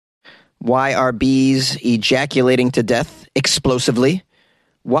Why are bees ejaculating to death explosively?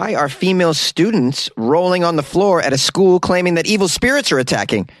 Why are female students rolling on the floor at a school claiming that evil spirits are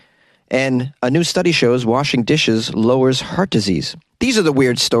attacking? And a new study shows washing dishes lowers heart disease. These are the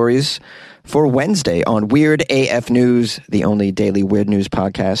weird stories for Wednesday on Weird AF News, the only daily weird news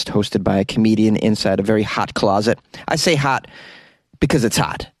podcast hosted by a comedian inside a very hot closet. I say hot because it's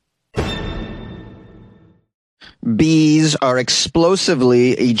hot. Bees are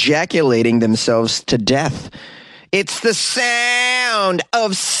explosively ejaculating themselves to death. It's the sound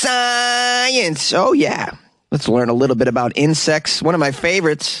of science. Oh, yeah. Let's learn a little bit about insects. One of my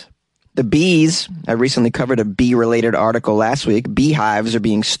favorites, the bees. I recently covered a bee-related article last week. Beehives are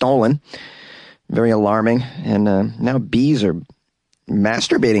being stolen. Very alarming. And now bees are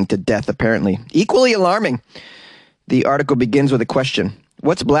masturbating to death, apparently. Equally alarming. The article begins with a question.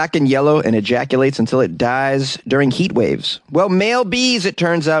 What's black and yellow and ejaculates until it dies during heat waves? Well, male bees, it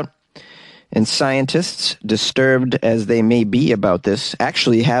turns out. And scientists, disturbed as they may be about this,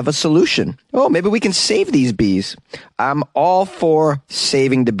 actually have a solution. Oh, maybe we can save these bees. I'm all for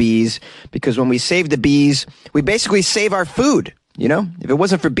saving the bees, because when we save the bees, we basically save our food. You know, if it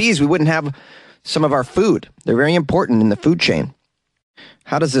wasn't for bees, we wouldn't have some of our food. They're very important in the food chain.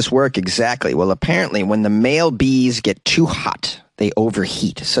 How does this work exactly? Well, apparently when the male bees get too hot, they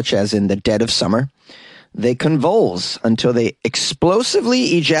overheat, such as in the dead of summer. They convulse until they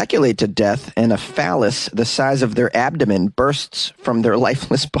explosively ejaculate to death, and a phallus the size of their abdomen bursts from their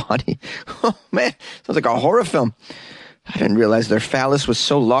lifeless body. Oh, man, sounds like a horror film. I didn't realize their phallus was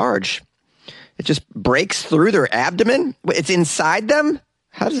so large. It just breaks through their abdomen? It's inside them?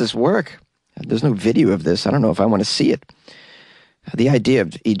 How does this work? There's no video of this. I don't know if I want to see it. The idea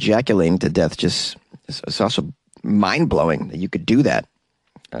of ejaculating to death just is also mind-blowing that you could do that.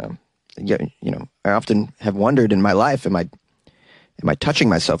 You know, I often have wondered in my life, am I touching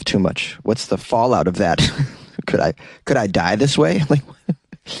myself too much? What's the fallout of that? Could I die this way? Like,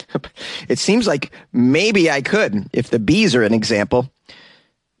 it seems like maybe I could if the bees are an example.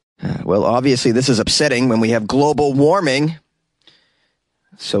 Well, obviously this is upsetting when we have global warming.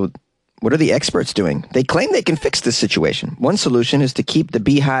 So what are the experts doing? They claim they can fix this situation. One solution is to keep the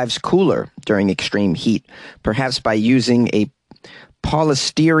beehives cooler during extreme heat, perhaps by using a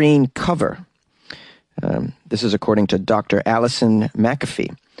polystyrene cover. This is according to Dr. Alison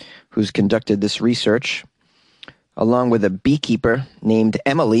McAfee, who's conducted this research, along with a beekeeper named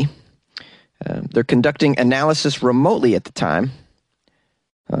Emily. They're conducting analysis remotely at the time.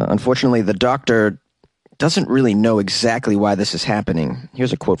 Unfortunately, the doctor doesn't really know exactly why this is happening.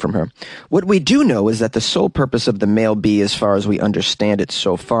 Here's a quote from her. What we do know is that the sole purpose of the male bee, as far as we understand it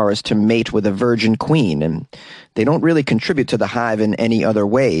so far, is to mate with a virgin queen, and they don't really contribute to the hive in any other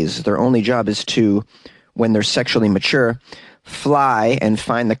ways. Their only job is to, when they're sexually mature, fly and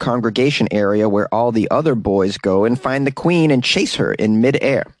find the congregation area where all the other boys go and find the queen and chase her in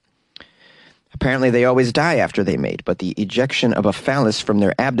midair. Apparently they always die after they mate, but the ejection of a phallus from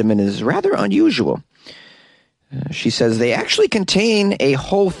their abdomen is rather unusual. She says they actually contain a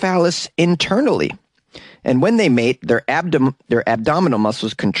whole phallus internally. And when they mate, their abdominal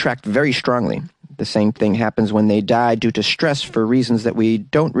muscles contract very strongly. The same thing happens when they die due to stress for reasons that we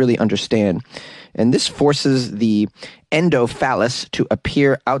don't really understand. And this forces the endophallus to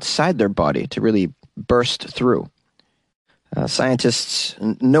appear outside their body, to really burst through. Scientists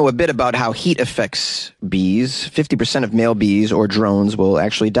know a bit about how heat affects bees. 50% of male bees or drones will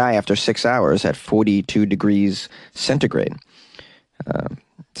actually die after 6 hours at 42 degrees centigrade.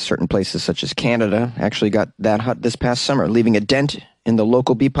 Certain places such as Canada actually got that hot this past summer, leaving a dent in the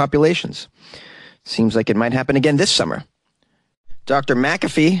local bee populations. Seems like it might happen again this summer. Dr.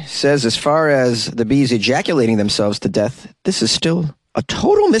 McAfee says as far as the bees ejaculating themselves to death, this is still a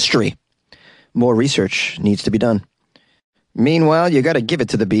total mystery. More research needs to be done. Meanwhile, you got to give it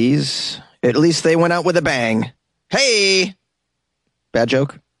to the bees. At least they went out with a bang. Hey! Bad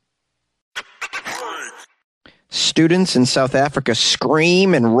joke? Students in South Africa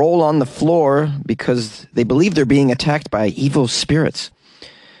scream and roll on the floor because they believe they're being attacked by evil spirits.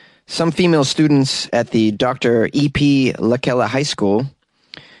 Some female students at the Dr. E.P. Lekela High School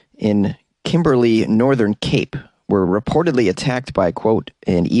in Kimberley, Northern Cape, were reportedly attacked by, quote,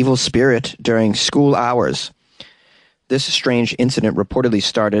 an evil spirit during school hours. This strange incident reportedly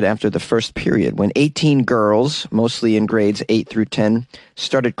started after the first period, when 18 girls, mostly in grades 8 through 10,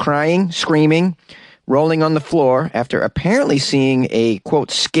 started crying, screaming, rolling on the floor after apparently seeing a,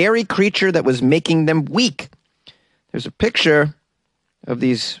 quote, scary creature that was making them weak. There's a picture of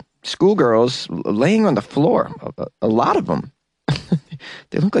these schoolgirls laying on the floor, a lot of them.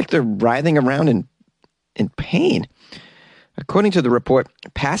 They look like they're writhing around in pain. According to the report,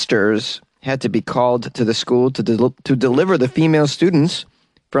 pastors had to be called to the school to deliver the female students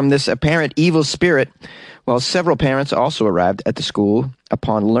from this apparent evil spirit, while several parents also arrived at the school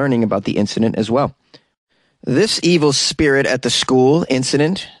upon learning about the incident as well. This evil spirit at the school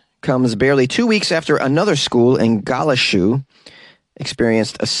incident comes barely 2 weeks after another school in Galashu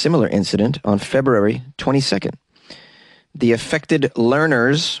experienced a similar incident on February 22nd. The affected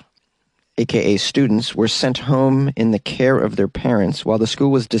learners, aka students, were sent home in the care of their parents while the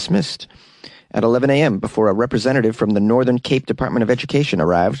school was dismissed at 11 a.m. before a representative from the Northern Cape Department of Education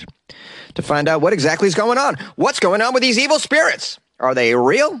arrived to find out what exactly is going on. What's going on with these evil spirits? Are they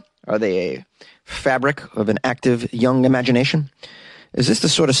real? Are they a fabric of an active young imagination? Is this the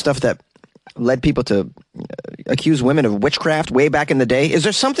sort of stuff that led people to accuse women of witchcraft way back in the day? Is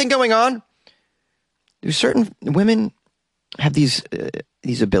there something going on? Do certain women have these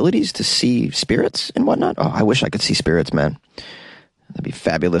abilities to see spirits and whatnot? Oh, I wish I could see spirits, man. That'd be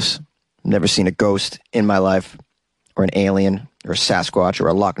fabulous. Never seen a ghost in my life, or an alien, or a Sasquatch, or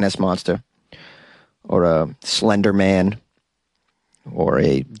a Loch Ness monster, or a Slender Man, or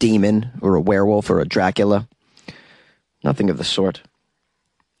a demon, or a werewolf, or a Dracula. Nothing of the sort.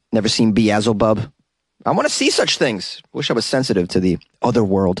 Never seen Beelzebub. I want to see such things. Wish I was sensitive to the other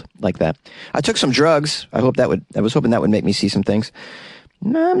world like that. I took some drugs. I was hoping that would make me see some things.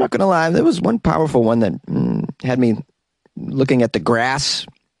 No, I'm not going to lie. There was one powerful one that had me looking at the grass,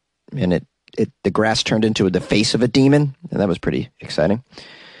 and the grass turned into the face of a demon, and that was pretty exciting.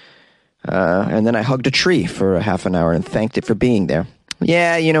 And then I hugged a tree for a half an hour and thanked it for being there.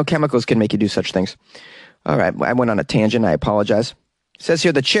 Yeah, chemicals can make you do such things. All right, I went on a tangent. I apologize. It says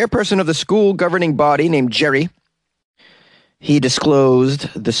here, the chairperson of the school governing body named Jerry, he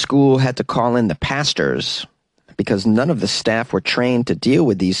disclosed the school had to call in the pastors because none of the staff were trained to deal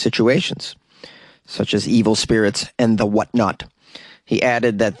with these situations, such as evil spirits and the whatnot. He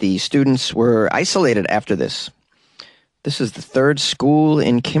added that the students were isolated after this. This is the third school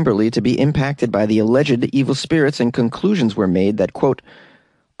in Kimberley to be impacted by the alleged evil spirits, and conclusions were made that, quote,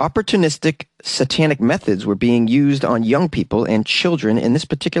 opportunistic satanic methods were being used on young people and children in this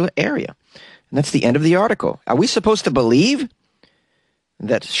particular area. And that's the end of the article. Are we supposed to believe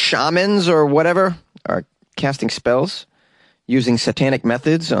that shamans or whatever are casting spells using satanic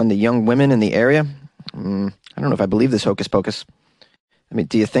methods on the young women in the area? I don't know if I believe this hocus pocus. I mean,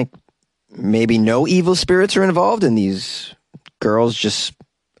 do you think maybe no evil spirits are involved and these girls just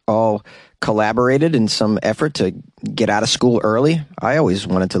all collaborated in some effort to get out of school early? I always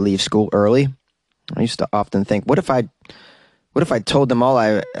wanted to leave school early. I used to often think, what if I told them all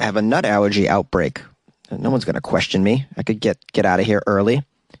I have a nut allergy outbreak? No one's going to question me. I could get out of here early.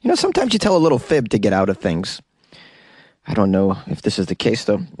 Sometimes you tell a little fib to get out of things. I don't know if this is the case,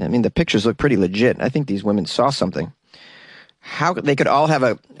 though. I mean, the pictures look pretty legit. I think these women saw something. How they could all have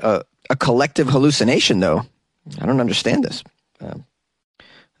a collective hallucination, though? I don't understand this.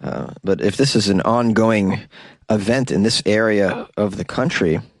 But if this is an ongoing event in this area of the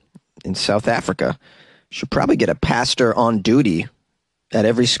country, in South Africa, should probably get a pastor on duty at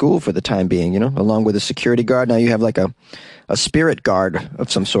every school for the time being, along with a security guard. Now you have like a spirit guard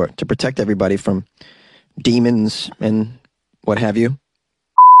of some sort to protect everybody from demons and what have you.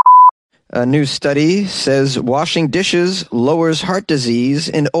 A new study says washing dishes lowers heart disease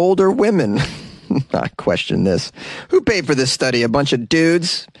in older women. I question this. Who paid for this study? A bunch of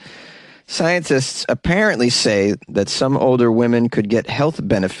dudes? Scientists apparently say that some older women could get health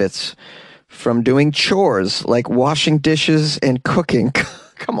benefits from doing chores like washing dishes and cooking.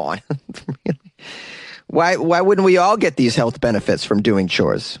 Come on. Really? Why wouldn't we all get these health benefits from doing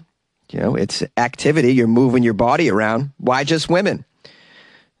chores? It's activity. You're moving your body around. Why just women?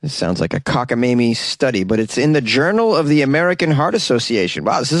 This sounds like a cockamamie study, but it's in the Journal of the American Heart Association.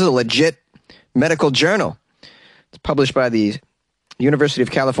 Wow, this is a legit medical journal. It's published by the University of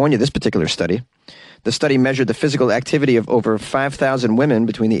California, this particular study. The study measured the physical activity of over 5,000 women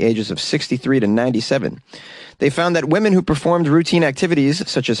between the ages of 63 to 97. They found that women who performed routine activities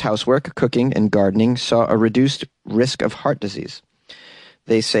such as housework, cooking, and gardening saw a reduced risk of heart disease.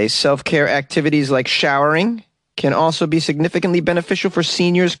 They say self-care activities like showering can also be significantly beneficial for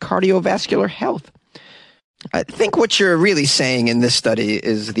seniors' cardiovascular health. I think what you're really saying in this study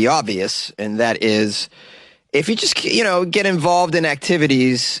is the obvious, and that is if you just, get involved in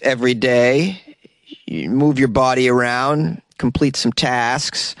activities every day, you move your body around, complete some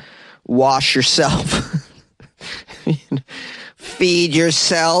tasks, wash yourself, feed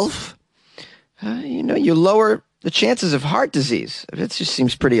yourself, you lower the chances of heart disease. It just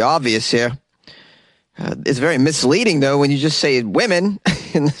seems pretty obvious here. It's very misleading, though, when you just say women.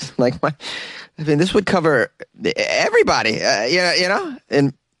 And it's like, I mean, this would cover everybody,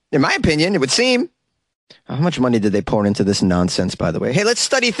 in my opinion, it would seem. How much money did they pour into this nonsense, by the way? Hey, let's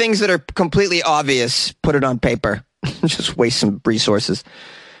study things that are completely obvious. Put it on paper. Just waste some resources.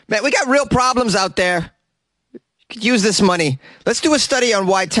 Man, we got real problems out there. You could use this money. Let's do a study on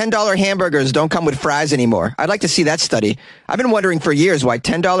why $10 hamburgers don't come with fries anymore. I'd like to see that study. I've been wondering for years why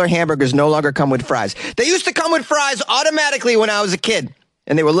 $10 hamburgers no longer come with fries. They used to come with fries automatically when I was a kid,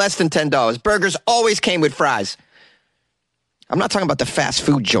 and they were less than $10. Burgers always came with fries. I'm not talking about the fast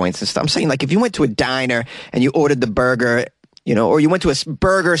food joints and stuff. I'm saying, like, if you went to a diner and you ordered the burger, or you went to a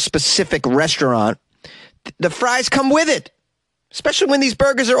burger-specific restaurant, the fries come with it, especially when these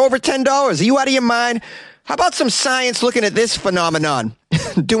burgers are over $10. Are you out of your mind? How about some science looking at this phenomenon,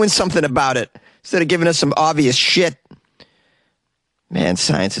 doing something about it, instead of giving us some obvious shit? Man,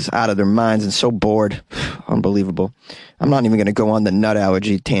 science is out of their minds and so bored. Unbelievable. I'm not even going to go on the nut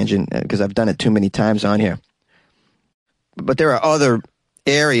allergy tangent because I've done it too many times on here. But there are other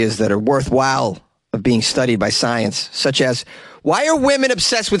areas that are worthwhile of being studied by science, such as, why are women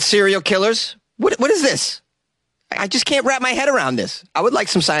obsessed with serial killers? What is this? I just can't wrap my head around this. I would like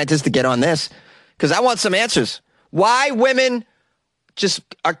some scientists to get on this because I want some answers. Why women just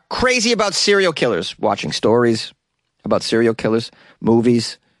are crazy about serial killers, watching stories about serial killers,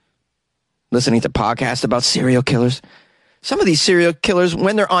 movies, listening to podcasts about serial killers. Some of these serial killers,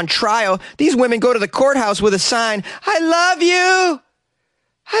 when they're on trial, these women go to the courthouse with a sign, I love you.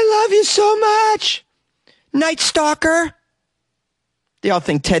 I love you so much. Night Stalker. They all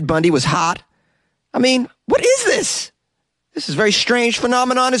think Ted Bundy was hot. I mean, what is this? This is a very strange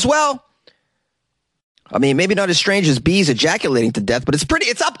phenomenon as well. I mean, maybe not as strange as bees ejaculating to death, but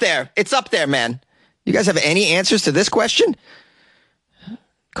it's up there. It's up there, man. You guys have any answers to this question?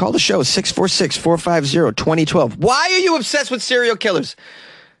 Call the show, 646-450-2012. Why are you obsessed with serial killers?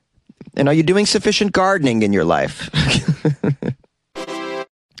 And are you doing sufficient gardening in your life?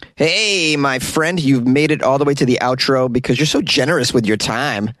 Hey, my friend, you've made it all the way to the outro because you're so generous with your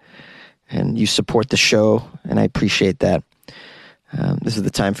time and you support the show, and I appreciate that. This is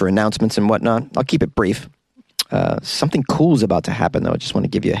the time for announcements and whatnot. I'll keep it brief. Something cool is about to happen, though. I just want to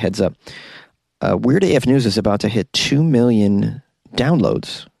give you a heads up. Weird AF News is about to hit 2 million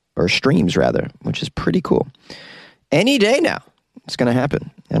downloads, or streams rather, which is pretty cool. Any day now, it's going to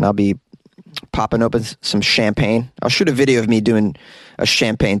happen. And I'll be popping open some champagne. I'll shoot a video of me doing a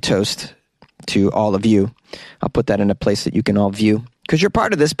champagne toast to all of you. I'll put that in a place that you can all view. Because you're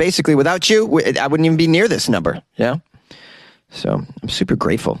part of this. Basically, without you, I wouldn't even be near this number. Yeah. So I'm super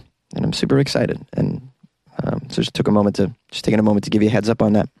grateful and I'm super excited. And so just taking a moment to give you a heads up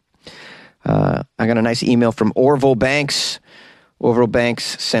on that. I got a nice email from Orville Banks. Orville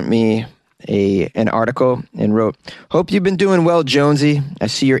Banks sent me an article and wrote, hope you've been doing well, Jonesy. I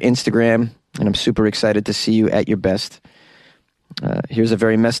see your Instagram and I'm super excited to see you at your best. Here's a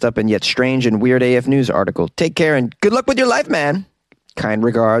very messed up and yet strange and weird AF News article. Take care and good luck with your life, man. Kind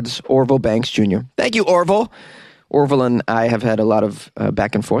regards, Orville Banks Jr. Thank you, Orville. Orville and I have had a lot of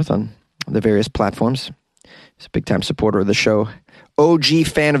back and forth on the various platforms. He's a big-time supporter of the show. OG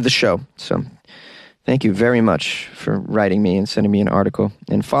fan of the show. So thank you very much for writing me and sending me an article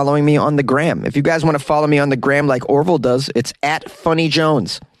and following me on the gram. If you guys want to follow me on the gram like Orville does, it's at Funny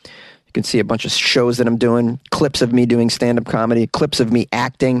Jones. You can see a bunch of shows that I'm doing, clips of me doing stand-up comedy, clips of me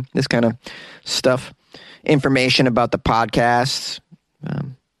acting, this kind of stuff, information about the podcasts,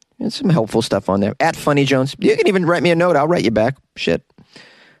 and some helpful stuff on there. At Funny Jones. You can even write me a note. I'll write you back. Shit.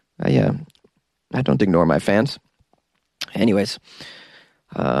 I don't ignore my fans. Anyways,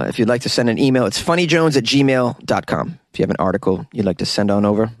 if you'd like to send an email, it's funnyjones@gmail.com. If you have an article you'd like to send on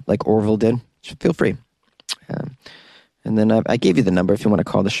over, like Orville did, feel free. And then I gave you the number if you want to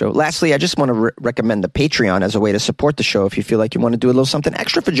call the show. Lastly, I just want to recommend the Patreon as a way to support the show if you feel like you want to do a little something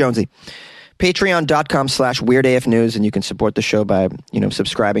extra for Jonesy. Patreon.com/WeirdAFNews, and you can support the show by,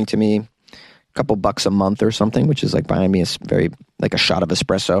 subscribing to me, a couple bucks a month or something, which is like buying me a shot of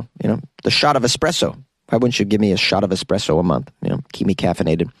espresso. The shot of espresso. Why wouldn't you give me a shot of espresso a month? Keep me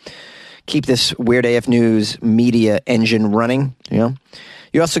caffeinated. Keep this Weird AF News media engine running. You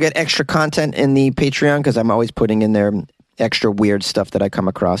also get extra content in the Patreon because I'm always putting in there extra weird stuff that I come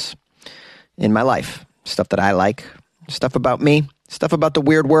across in my life. Stuff that I like. Stuff about me. Stuff about the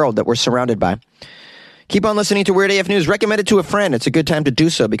weird world that we're surrounded by. Keep on listening to Weird AF News. Recommend it to a friend. It's a good time to do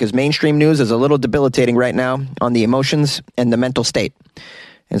so because mainstream news is a little debilitating right now on the emotions and the mental state.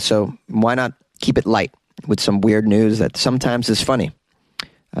 And so why not keep it light with some weird news that sometimes is funny.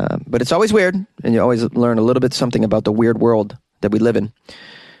 But it's always weird, and you always learn a little bit something about the weird world that we live in.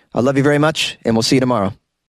 I love you very much, and we'll see you tomorrow.